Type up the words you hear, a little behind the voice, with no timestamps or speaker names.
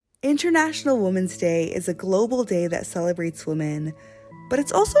International Women's Day is a global day that celebrates women, but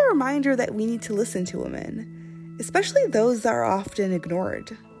it's also a reminder that we need to listen to women, especially those that are often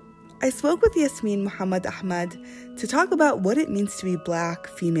ignored. I spoke with Yasmin Muhammad Ahmad to talk about what it means to be Black,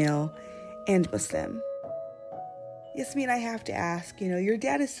 female, and Muslim. Yasmin, I have to ask, your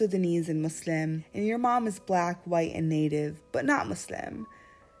dad is Sudanese and Muslim, and your mom is Black, white, and Native, but not Muslim.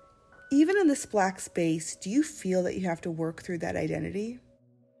 Even in this Black space, do you feel that you have to work through that identity?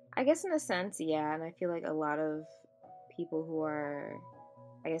 I guess in a sense, yeah, and I feel like a lot of people who are,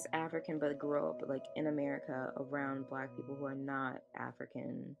 African but grow up in America around Black people who are not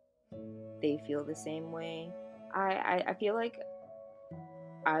African, they feel the same way. I feel like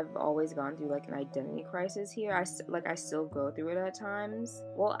I've always gone through an identity crisis here. I still go through it at times.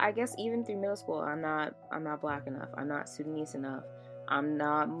 Well, I guess even through middle school, I'm not Black enough. I'm not Sudanese enough. I'm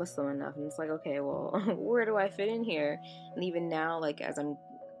not Muslim enough. And it's okay, well, where do I fit in here? And even now, as I'm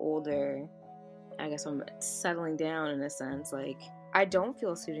older, I guess I'm settling down in a sense. I don't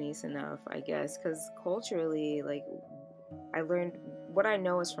feel Sudanese enough, I guess, because culturally, I learned what I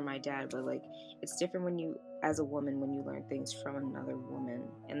know is from my dad, but it's different when you, as a woman, when you learn things from another woman.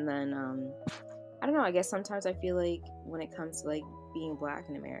 And then I don't know, I guess sometimes I feel when it comes to being Black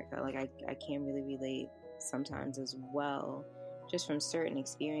in America, I can't really relate sometimes as well, just from certain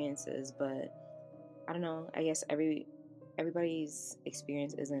experiences. But I don't know, I guess everybody's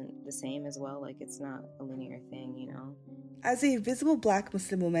experience isn't the same as well. It's not a linear thing, As a visible Black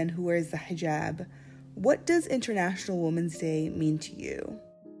Muslim woman who wears the hijab, what does International Women's Day mean to you?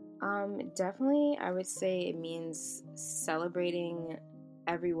 Definitely, I would say it means celebrating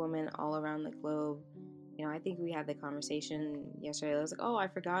every woman all around the globe. I think we had the conversation yesterday. I was oh, I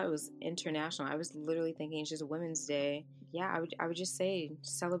forgot it was international. I was literally thinking it's just Women's Day. Yeah, I would just say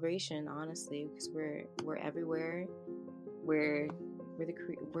celebration, honestly, because we're everywhere. We're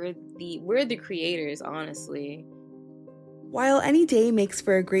the creators, honestly. While any day makes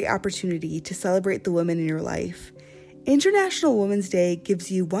for a great opportunity to celebrate the women in your life, International Women's Day gives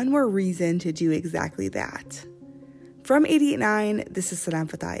you one more reason to do exactly that. From 88.9, this is Salam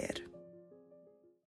Fatayed.